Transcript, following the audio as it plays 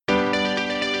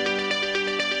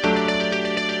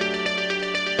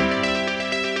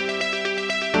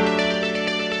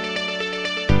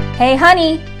Hey,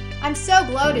 honey. I'm so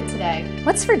bloated today.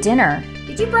 What's for dinner?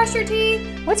 Did you brush your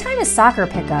teeth? What time is soccer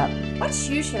pickup? What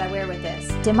shoes should I wear with this?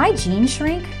 Did my jeans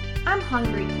shrink? I'm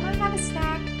hungry. Can I have a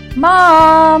snack?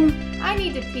 Mom! I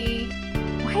need to pee.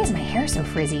 Why is my hair so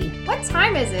frizzy? What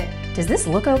time is it? Does this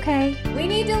look okay? We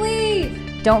need to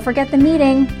leave. Don't forget the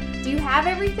meeting. Do you have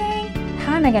everything?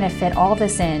 How am I going to fit all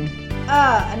this in?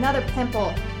 Another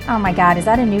pimple. Oh my God, is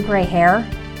that a new gray hair?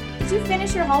 Did you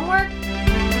finish your homework?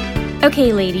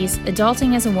 Okay, ladies,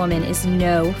 adulting as a woman is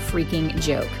no freaking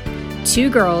joke.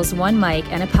 Two Girls, One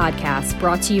Mic, and a podcast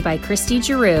brought to you by Christy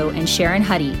Giroux and Sharon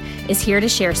Huddy is here to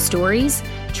share stories,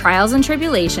 trials and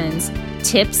tribulations,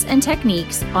 tips and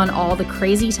techniques on all the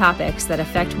crazy topics that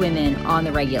affect women on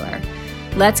the regular.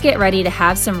 Let's get ready to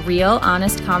have some real,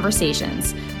 honest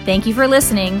conversations. Thank you for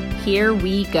listening. Here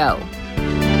we go.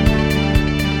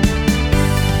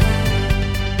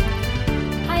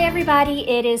 Hi, everybody.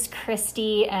 It is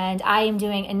Christy, and I am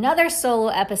doing another solo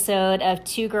episode of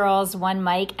Two Girls, One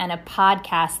Mic, and a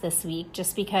podcast this week,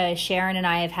 just because Sharon and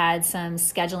I have had some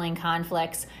scheduling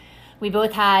conflicts. We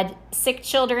both had sick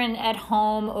children at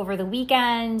home over the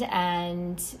weekend,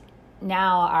 and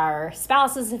now our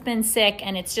spouses have been sick,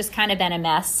 and it's just kind of been a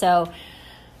mess. So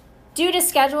due to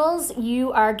schedules,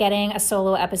 you are getting a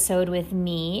solo episode with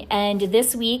me. And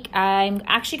this week, I'm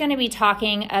actually going to be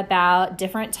talking about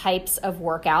different types of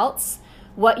workouts,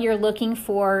 what you're looking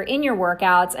for in your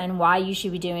workouts, and why you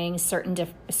should be doing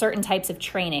certain types of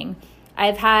training.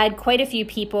 I've had quite a few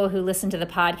people who listen to the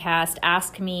podcast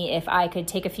ask me if I could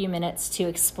take a few minutes to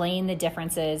explain the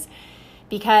differences,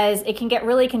 because it can get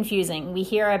really confusing. We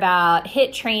hear about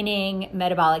HIIT training,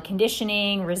 metabolic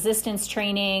conditioning, resistance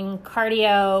training,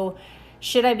 cardio.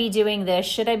 Should I be doing this?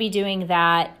 Should I be doing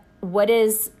that?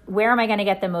 Where am I going to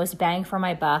get the most bang for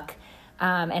my buck?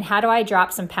 And how do I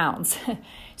drop some pounds?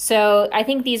 So I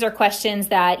think these are questions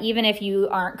that even if you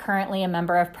aren't currently a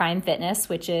member of Prime Fitness,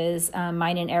 which is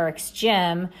mine and Eric's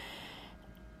gym,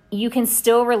 you can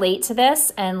still relate to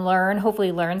this and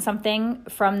hopefully learn something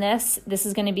from this. This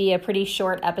is going to be a pretty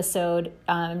short episode.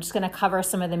 I'm just going to cover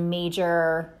some of the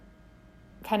major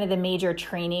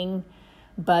training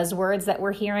buzzwords that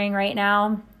we're hearing right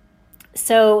now.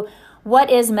 So what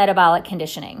is metabolic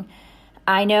conditioning?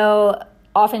 I know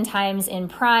oftentimes in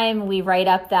Prime, we write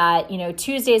up that,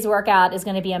 Tuesday's workout is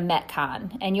going to be a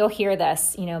Metcon, and you'll hear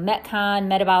this, Metcon,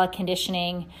 metabolic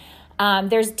conditioning.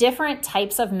 There's different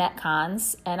types of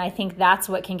Metcons, and I think that's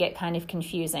what can get kind of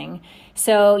confusing.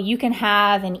 So you can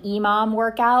have an EMOM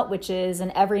workout, which is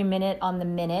an every minute on the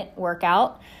minute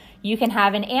workout. You can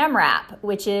have an AMRAP,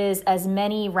 which is as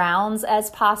many rounds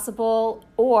as possible,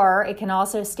 or it can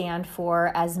also stand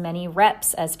for as many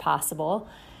reps as possible.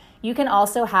 You can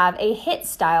also have a HIIT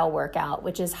style workout,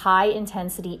 which is high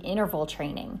intensity interval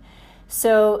training.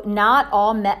 So not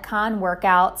all Metcon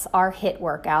workouts are HIIT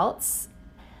workouts,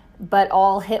 but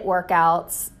all HIIT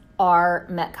workouts are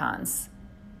Metcons.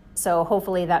 So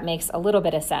hopefully that makes a little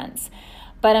bit of sense.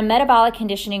 But a metabolic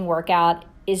conditioning workout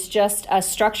is just a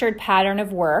structured pattern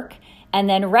of work and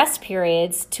then rest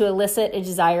periods to elicit a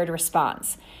desired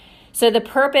response. So the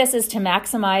purpose is to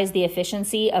maximize the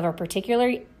efficiency of a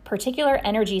particular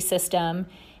energy system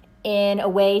in a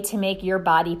way to make your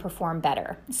body perform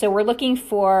better. So we're looking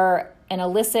for an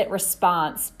illicit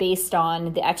response based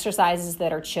on the exercises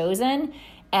that are chosen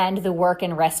and the work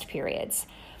and rest periods.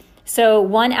 So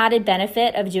one added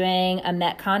benefit of doing a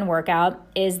Metcon workout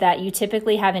is that you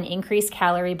typically have an increased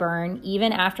calorie burn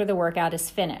even after the workout is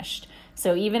finished.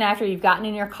 So even after you've gotten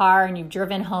in your car and you've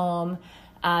driven home,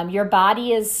 your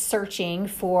body is searching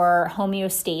for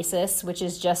homeostasis, which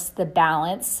is just the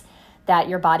balance that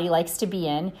your body likes to be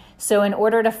in. So in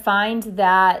order to find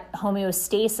that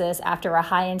homeostasis after a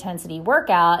high intensity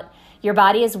workout, your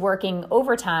body is working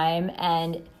overtime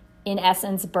and in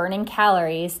essence burning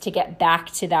calories to get back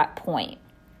to that point.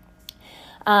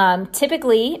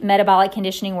 Typically, metabolic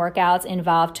conditioning workouts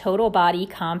involve total body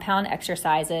compound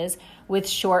exercises with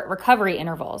short recovery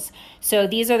intervals. So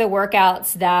these are the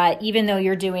workouts that even though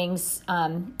you're doing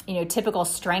typical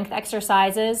strength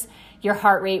exercises, your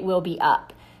heart rate will be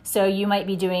up. So you might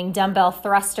be doing dumbbell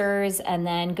thrusters and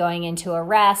then going into a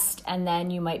rest, and then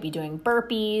you might be doing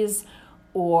burpees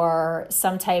or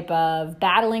some type of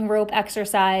battling rope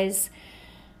exercise.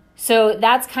 So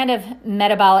that's kind of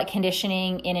metabolic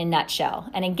conditioning in a nutshell.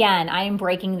 And again, I am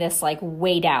breaking this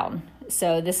way down.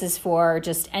 So this is for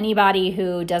just anybody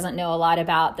who doesn't know a lot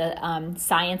about the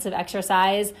science of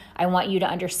exercise. I want you to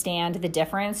understand the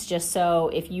difference, just so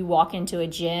if you walk into a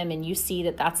gym and you see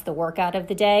that that's the workout of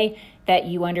the day, that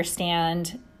you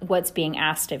understand what's being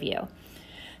asked of you.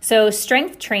 So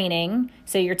strength training,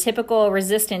 so your typical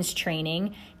resistance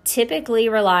training, typically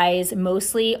relies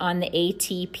mostly on the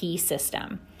ATP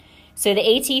system. So the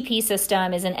ATP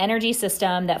system is an energy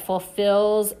system that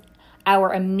fulfills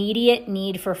our immediate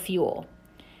need for fuel.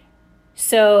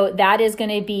 So that is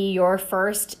going to be your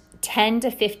first 10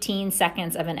 to 15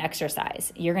 seconds of an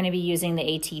exercise. You're going to be using the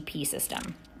ATP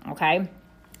system, okay?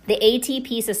 The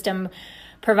ATP system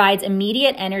provides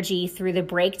immediate energy through the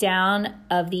breakdown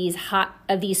of these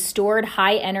stored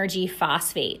high energy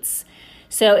phosphates.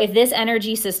 So if this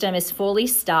energy system is fully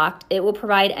stocked, it will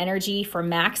provide energy for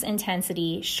max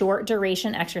intensity, short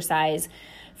duration exercise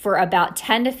for about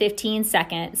 10 to 15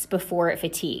 seconds before it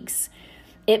fatigues.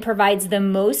 It provides the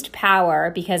most power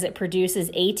because it produces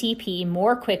ATP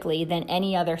more quickly than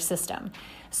any other system.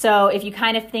 So if you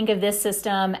kind of think of this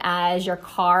system as your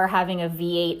car having a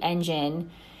V8 engine,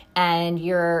 and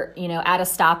you're, at a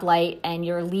stoplight and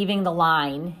you're leaving the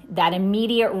line, that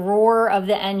immediate roar of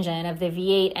the engine, of the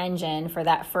V8 engine for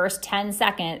that first 10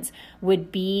 seconds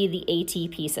would be the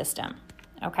ATP system,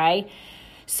 okay?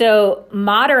 So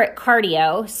moderate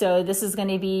cardio, so this is going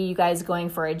to be you guys going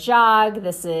for a jog.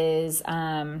 This is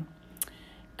going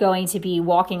to be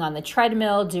walking on the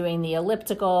treadmill, doing the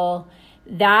elliptical.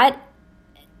 That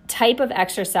type of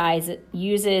exercise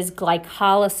uses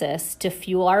glycolysis to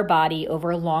fuel our body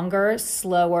over longer,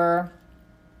 slower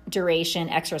duration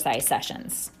exercise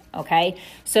sessions, okay?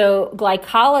 So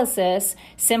glycolysis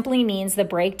simply means the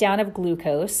breakdown of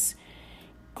glucose.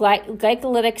 The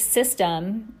glycolytic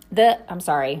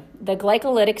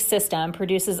system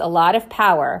produces a lot of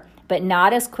power, but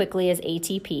not as quickly as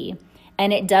ATP,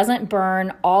 and it doesn't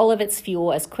burn all of its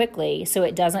fuel as quickly, so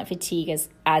it doesn't fatigue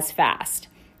as fast.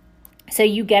 So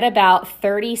you get about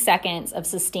 30 seconds of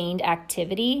sustained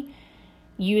activity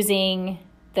using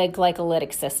the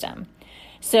glycolytic system.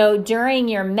 So during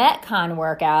your Metcon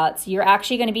workouts, you're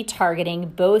actually going to be targeting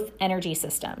both energy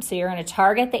systems. So you're going to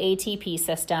target the ATP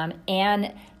system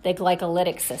and the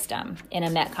glycolytic system in a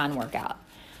Metcon workout.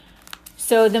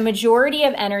 So the majority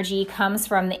of energy comes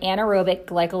from the anaerobic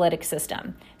glycolytic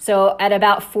system. So at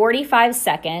about 45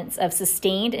 seconds of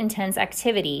sustained intense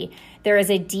activity, there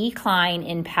is a decline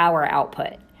in power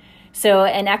output. So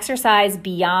an exercise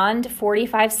beyond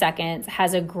 45 seconds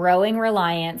has a growing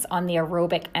reliance on the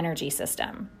aerobic energy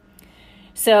system.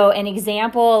 So an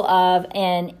example of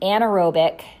an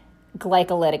anaerobic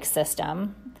glycolytic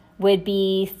system would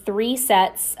be 3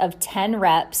 sets of 10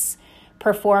 reps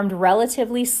performed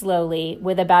relatively slowly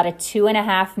with about a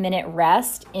 2.5 minute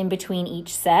rest in between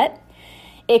each set.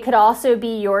 It could also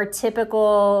be your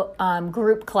typical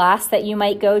group class that you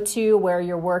might go to where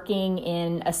you're working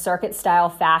in a circuit style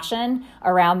fashion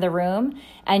around the room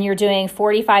and you're doing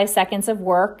 45 seconds of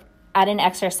work at an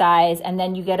exercise and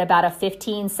then you get about a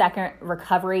 15-second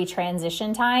recovery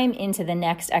transition time into the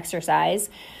next exercise.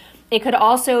 It could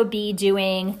also be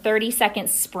doing 30-second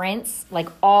sprints, like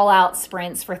all-out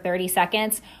sprints for 30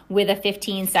 seconds with a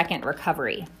 15-second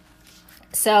recovery.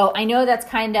 So I know that's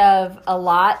kind of a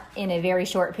lot in a very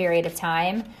short period of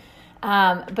time,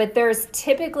 but there's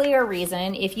typically a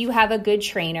reason. If you have a good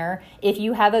trainer, if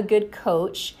you have a good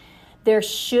coach, there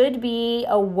should be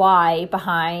a why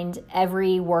behind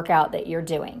every workout that you're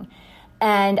doing.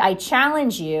 And I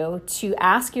challenge you to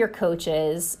ask your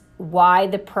coaches why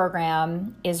the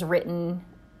program is written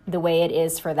the way it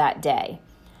is for that day,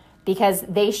 because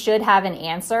they should have an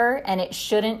answer, and it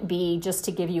shouldn't be just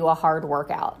to give you a hard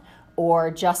workout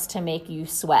or just to make you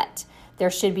sweat. There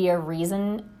should be a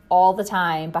reason all the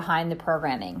time behind the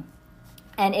programming.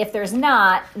 And if there's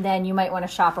not, then you might want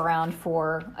to shop around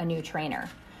for a new trainer.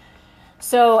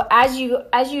 So as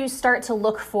you start to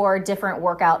look for different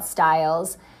workout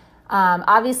styles,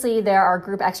 obviously there are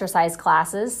group exercise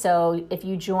classes. So if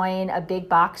you join a big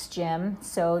box gym,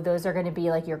 so those are going to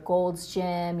be like your Gold's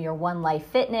Gym, your One Life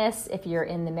Fitness, if you're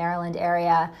in the Maryland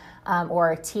area,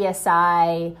 or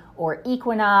TSI or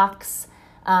Equinox.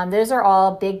 Those are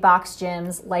all big box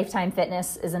gyms. Lifetime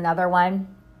Fitness is another one.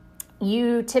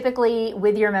 You typically,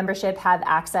 with your membership, have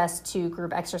access to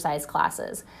group exercise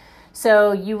classes.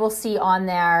 So you will see on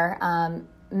there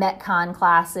Metcon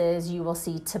classes, you will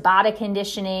see Tabata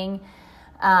conditioning,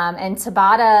 and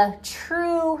Tabata,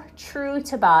 true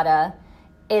Tabata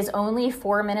is only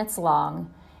 4 minutes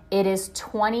long. It is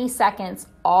 20 seconds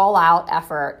all out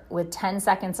effort with 10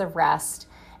 seconds of rest.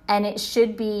 And it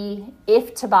should be,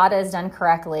 if Tabata is done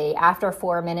correctly, after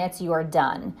 4 minutes, you are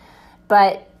done.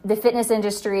 But the fitness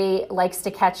industry likes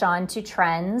to catch on to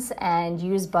trends and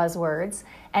use buzzwords.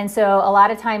 And so a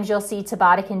lot of times you'll see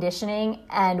Tabata conditioning,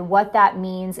 and what that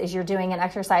means is you're doing an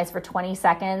exercise for 20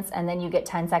 seconds and then you get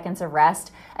 10 seconds of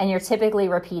rest, and you're typically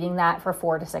repeating that for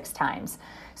 4 to 6 times.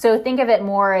 So think of it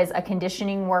more as a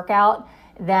conditioning workout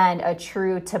than a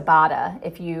true Tabata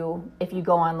if you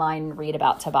go online and read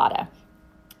about Tabata.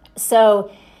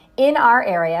 So in our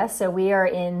area, so we are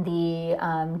in the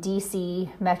DC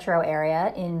metro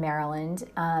area in Maryland,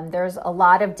 there's a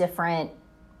lot of different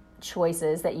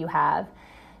choices that you have.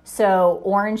 So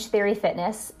Orange Theory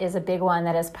Fitness is a big one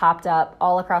that has popped up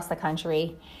all across the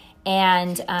country.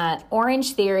 And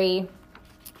Orange Theory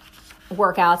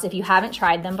workouts, if you haven't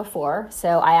tried them before,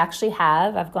 so I actually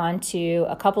have. I've gone to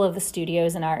a couple of the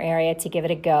studios in our area to give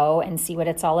it a go and see what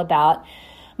it's all about.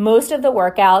 Most of the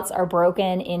workouts are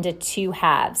broken into two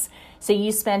halves. So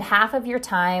you spend half of your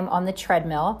time on the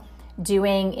treadmill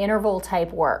doing interval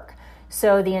type work.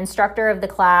 So the instructor of the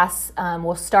class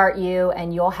will start you,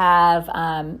 and you'll have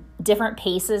different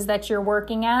paces that you're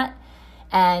working at.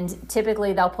 And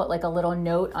typically they'll put like a little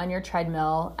note on your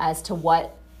treadmill as to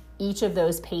what each of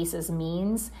those paces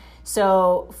means.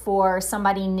 So for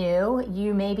somebody new,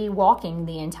 you may be walking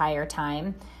the entire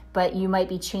time, but you might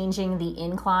be changing the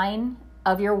incline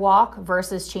of your walk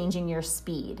versus changing your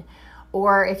speed.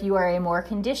 Or if you are a more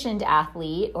conditioned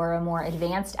athlete or a more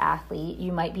advanced athlete,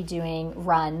 you might be doing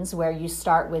runs where you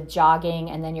start with jogging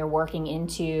and then you're working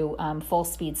into full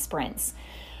speed sprints.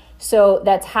 So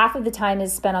that's half of the time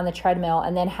is spent on the treadmill,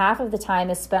 and then half of the time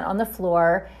is spent on the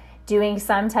floor doing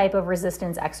some type of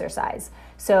resistance exercise.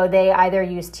 So they either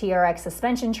use TRX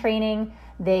suspension training,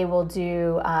 they will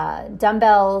do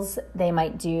dumbbells, they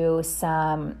might do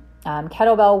some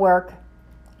kettlebell work,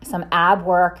 some ab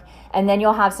work, and then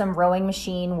you'll have some rowing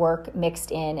machine work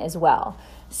mixed in as well.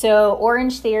 So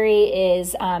Orange Theory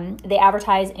is, they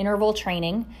advertise interval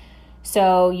training.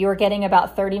 So you're getting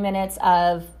about 30 minutes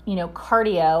of,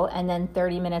 cardio and then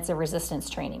 30 minutes of resistance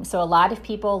training. So a lot of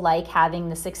people like having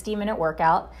the 60-minute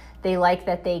workout. They like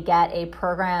that they get a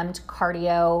programmed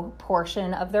cardio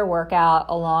portion of their workout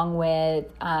along with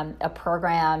a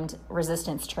programmed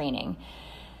resistance training.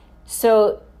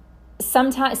 So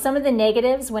sometimes some of the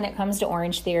negatives when it comes to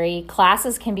Orange Theory,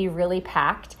 classes can be really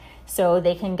packed. So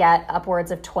they can get upwards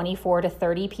of 24 to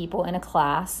 30 people in a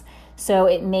class. So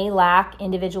it may lack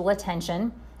individual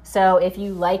attention. So if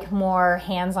you like more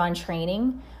hands-on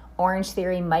training, Orange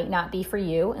Theory might not be for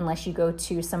you unless you go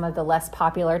to some of the less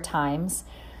popular times.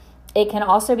 It can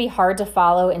also be hard to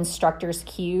follow instructors'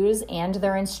 cues and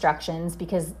their instructions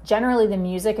because generally the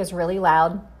music is really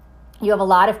loud. You have a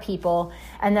lot of people,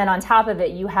 and then on top of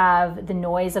it, you have the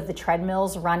noise of the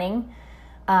treadmills running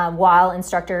while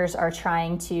instructors are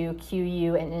trying to cue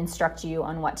you and instruct you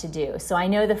on what to do. So I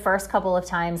know the first couple of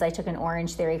times I took an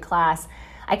Orange Theory class,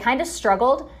 I kind of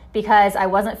struggled because I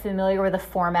wasn't familiar with the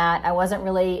format. I wasn't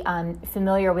really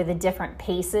familiar with the different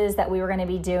paces that we were going to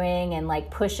be doing and like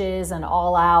pushes and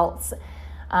all outs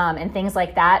and things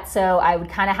like that. So I would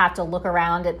kind of have to look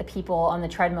around at the people on the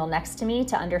treadmill next to me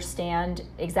to understand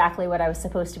exactly what I was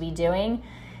supposed to be doing.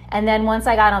 And then once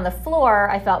I got on the floor,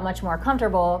 I felt much more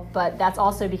comfortable, but that's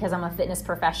also because I'm a fitness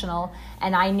professional.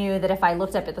 And I knew that if I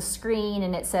looked up at the screen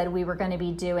and it said we were going to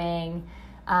be doing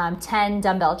 10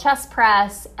 dumbbell chest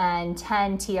press and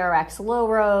 10 TRX low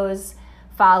rows,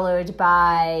 followed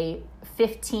by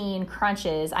 15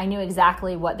 crunches, I knew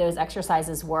exactly what those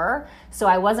exercises were. So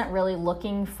I wasn't really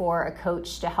looking for a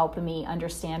coach to help me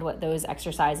understand what those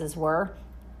exercises were.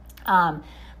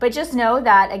 But just know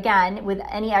that, again, with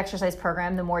any exercise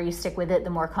program, the more you stick with it, the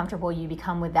more comfortable you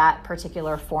become with that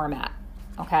particular format,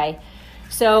 okay?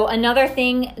 So another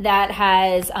thing that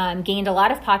has gained a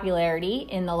lot of popularity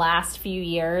in the last few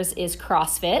years is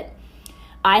CrossFit.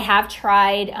 I have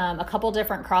tried a couple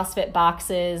different CrossFit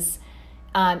boxes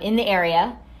in the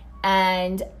area,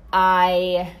 and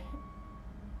I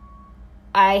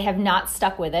have not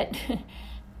stuck with it.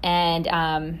 And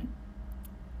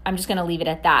I'm just going to leave it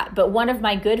at that. But one of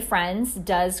my good friends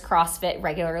does CrossFit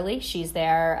regularly. She's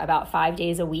there about 5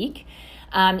 days a week.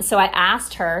 So I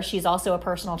asked her, she's also a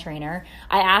personal trainer,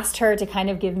 I asked her to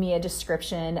kind of give me a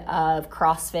description of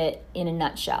CrossFit in a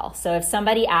nutshell. So if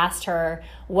somebody asked her,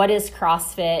 what is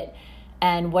CrossFit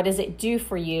and what does it do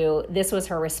for you? This was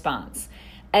her response.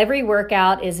 Every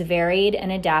workout is varied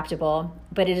and adaptable,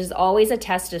 but it is always a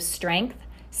test of strength,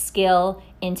 skill,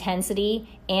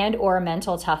 intensity, and or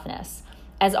mental toughness.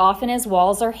 As often as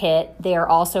walls are hit, they are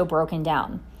also broken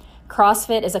down.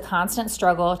 CrossFit is a constant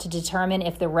struggle to determine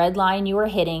if the red line you are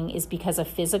hitting is because of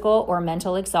physical or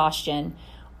mental exhaustion.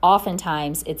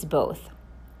 Oftentimes, it's both.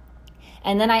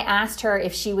 And then I asked her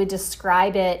if she would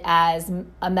describe it as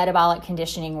a metabolic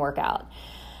conditioning workout.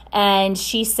 And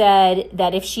she said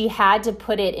that if she had to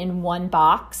put it in one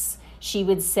box, she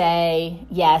would say,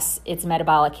 yes, it's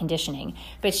metabolic conditioning.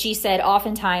 But she said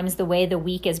oftentimes the way the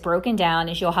week is broken down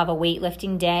is you'll have a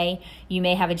weightlifting day, you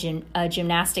may have a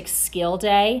gymnastics skill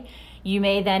day, You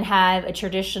may then have a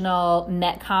traditional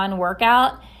Metcon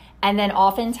workout. And then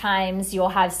oftentimes you'll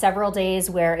have several days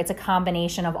where it's a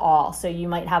combination of all. So you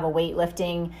might have a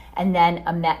weightlifting and then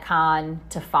a Metcon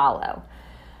to follow.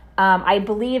 I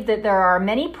believe that there are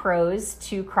many pros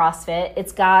to CrossFit.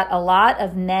 It's got a lot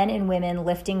of men and women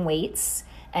lifting weights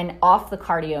and off the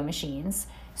cardio machines.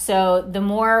 So the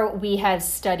more we have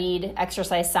studied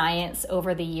exercise science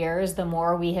over the years, the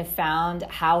more we have found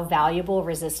how valuable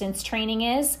resistance training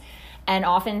is. And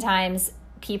oftentimes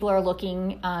people are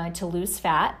looking to lose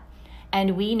fat.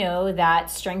 And we know that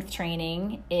strength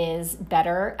training is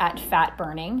better at fat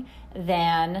burning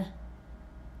than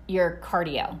your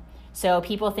cardio. So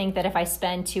people think that if I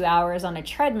spend 2 hours on a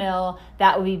treadmill,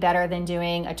 that would be better than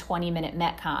doing a 20-minute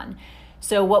Metcon.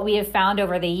 So what we have found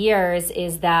over the years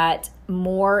is that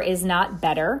more is not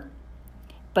better,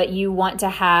 but you want to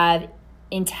have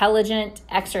intelligent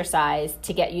exercise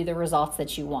to get you the results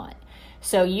that you want.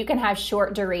 So you can have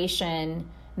short duration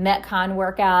Metcon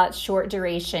workouts, short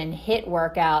duration HIIT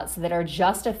workouts that are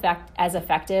just as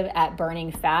effective at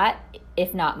burning fat,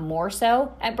 if not more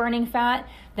so at burning fat,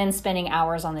 than spending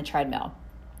hours on the treadmill.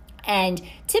 And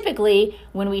typically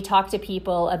when we talk to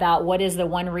people about what is the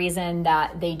one reason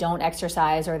that they don't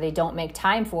exercise or they don't make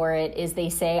time for it, is they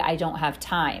say, I don't have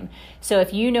time. So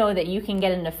if you know that you can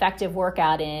get an effective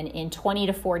workout in 20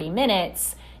 to 40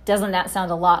 minutes, doesn't that sound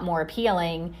a lot more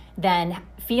appealing than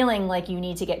feeling like you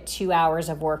need to get 2 hours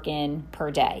of work in per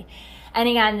day? And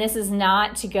again, this is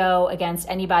not to go against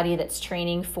anybody that's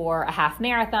training for a half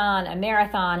marathon, a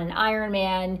marathon, an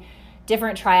Ironman,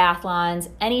 different triathlons,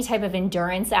 any type of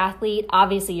endurance athlete.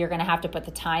 Obviously, you're going to have to put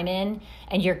the time in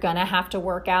and you're going to have to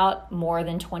work out more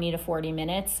than 20 to 40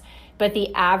 minutes. But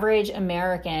the average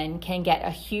American can get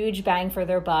a huge bang for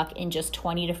their buck in just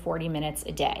 20 to 40 minutes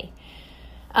a day.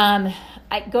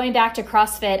 Going back to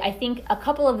CrossFit, I think a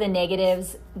couple of the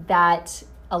negatives that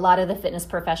a lot of the fitness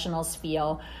professionals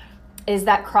feel is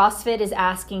that CrossFit is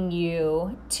asking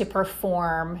you to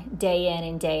perform day in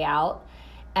and day out.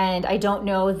 And I don't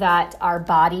know that our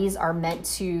bodies are meant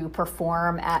to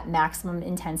perform at maximum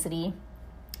intensity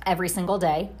every single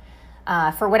day.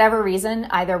 For whatever reason,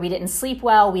 either we didn't sleep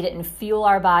well, we didn't fuel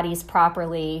our bodies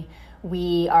properly,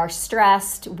 we are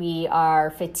stressed, we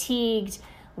are fatigued,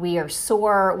 we are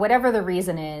sore, whatever the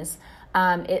reason is.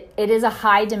 It is a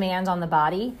high demand on the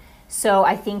body. So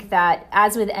I think that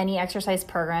as with any exercise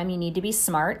program, you need to be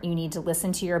smart. You need to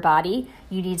listen to your body.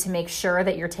 You need to make sure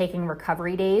that you're taking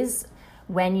recovery days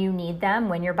when you need them,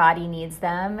 when your body needs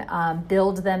them.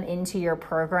 Build them into your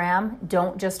program.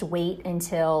 Don't just wait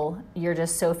until you're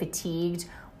just so fatigued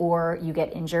or you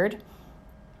get injured.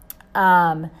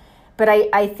 But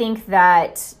I think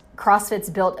that CrossFit's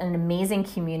built an amazing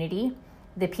community.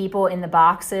 The people in the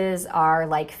boxes are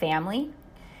like family.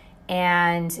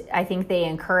 And I think they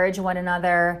encourage one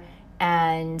another.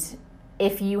 And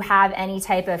if you have any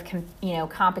type of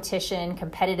competition,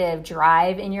 competitive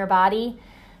drive in your body,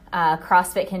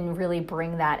 CrossFit can really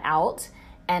bring that out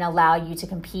and allow you to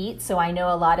compete. So I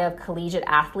know a lot of collegiate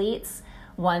athletes,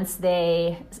 once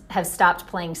they have stopped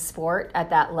playing sport at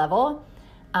that level,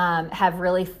 have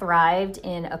really thrived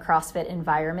in a CrossFit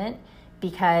environment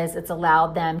because it's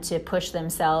allowed them to push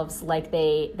themselves like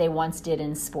they once did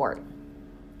in sport.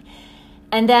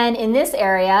 And then in this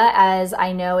area, as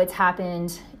I know it's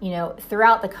happened,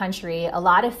 throughout the country, a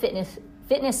lot of fitness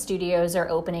studios are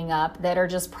opening up that are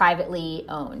just privately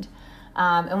owned.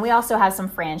 And we also have some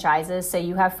franchises. So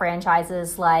you have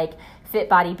franchises like Fit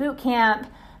Body Boot Camp,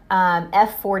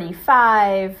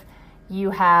 F45. You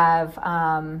have,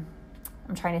 I'm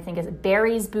trying to think, is it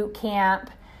Barry's Boot Camp?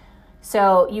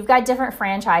 So you've got different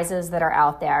franchises that are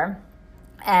out there.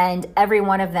 And every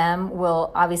one of them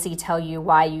will obviously tell you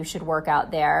why you should work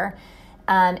out there.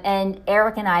 And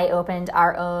Eric and I opened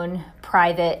our own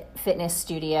private fitness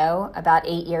studio about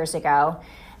 8 years ago.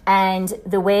 And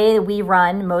the way we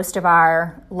run most of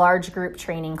our large group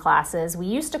training classes, we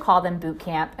used to call them boot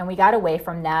camp, and we got away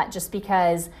from that just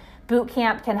because boot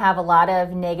camp can have a lot of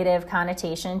negative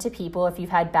connotation to people if you've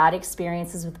had bad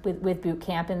experiences with boot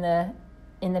camp in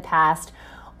the past,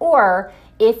 or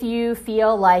if you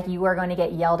feel like you are going to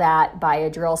get yelled at by a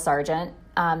drill sergeant.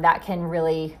 That can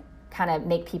really kind of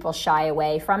make people shy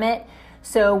away from it.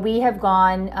 So we have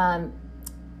gone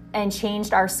and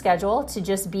changed our schedule to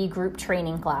just be group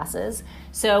training classes.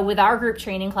 So with our group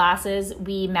training classes,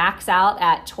 we max out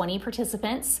at 20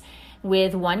 participants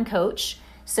with one coach.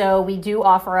 So we do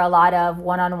offer a lot of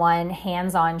one-on-one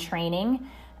hands-on training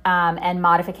and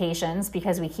modifications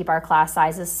because we keep our class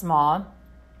sizes small.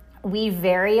 We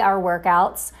vary our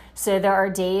workouts. So there are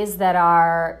days that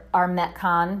are our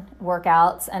Metcon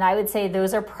workouts, and I would say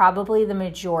those are probably the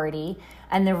majority.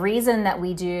 And the reason that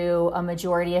we do a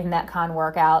majority of Metcon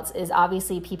workouts is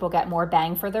obviously people get more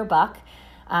bang for their buck.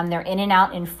 They're in and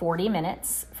out in 40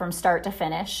 minutes from start to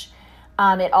finish.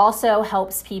 It also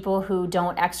helps people who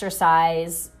don't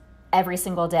exercise every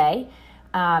single day.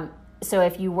 So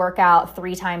if you work out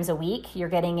 3 times a week, you're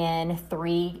getting in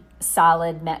 3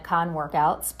 solid Metcon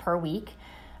workouts per week.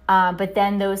 But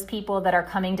then those people that are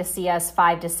coming to see us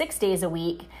 5 to 6 days a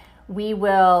week, we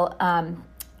will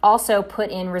also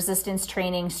put in resistance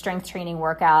training, strength training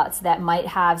workouts that might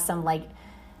have some like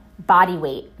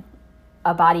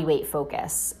a body weight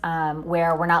focus,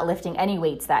 where we're not lifting any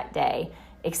weights that day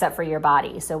except for your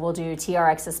body. So we'll do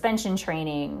TRX suspension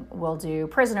training, we'll do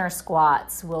prisoner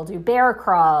squats, we'll do bear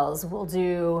crawls, we'll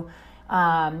do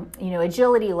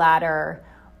agility ladder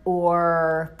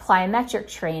or plyometric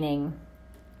training.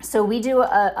 So we do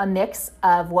a mix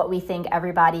of what we think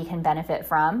everybody can benefit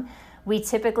from. We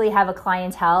typically have a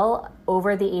clientele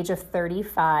over the age of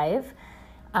 35.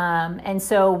 And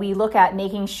so we look at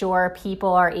making sure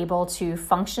people are able to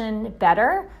function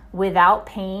better without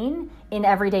pain in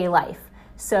everyday life.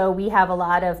 So we have a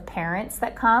lot of parents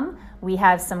that come, we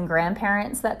have some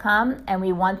grandparents that come, and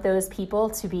we want those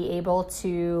people to be able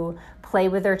to play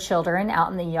with their children out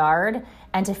in the yard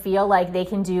and to feel like they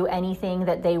can do anything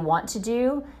that they want to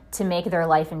do to make their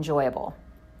life enjoyable.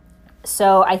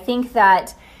 So I think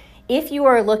that if you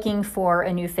are looking for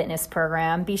a new fitness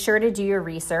program, be sure to do your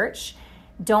research.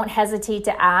 Don't hesitate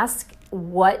to ask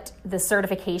what the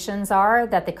certifications are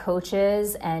that the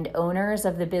coaches and owners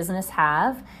of the business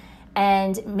have.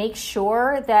 And make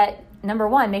sure that, number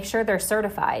one, make sure they're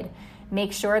certified.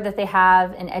 Make sure that they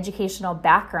have an educational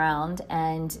background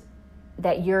and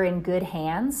that you're in good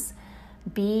hands.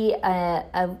 Be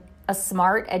a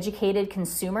smart, educated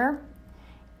consumer.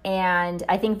 And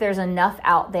I think there's enough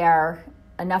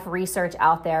research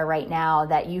out there right now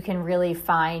that you can really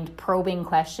find probing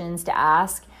questions to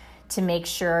ask to make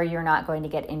sure you're not going to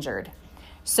get injured.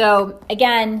 So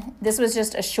again, this was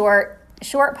just a short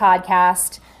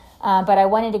podcast. But I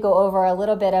wanted to go over a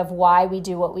little bit of why we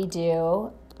do what we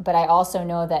do. But I also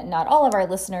know that not all of our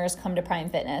listeners come to Prime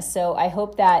Fitness. So I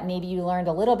hope that maybe you learned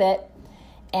a little bit.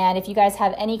 And if you guys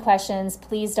have any questions,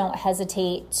 please don't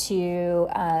hesitate to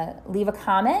leave a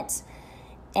comment.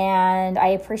 And I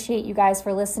appreciate you guys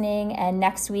for listening. And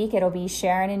next week, it'll be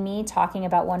Sharon and me talking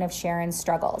about one of Sharon's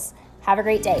struggles. Have a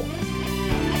great day.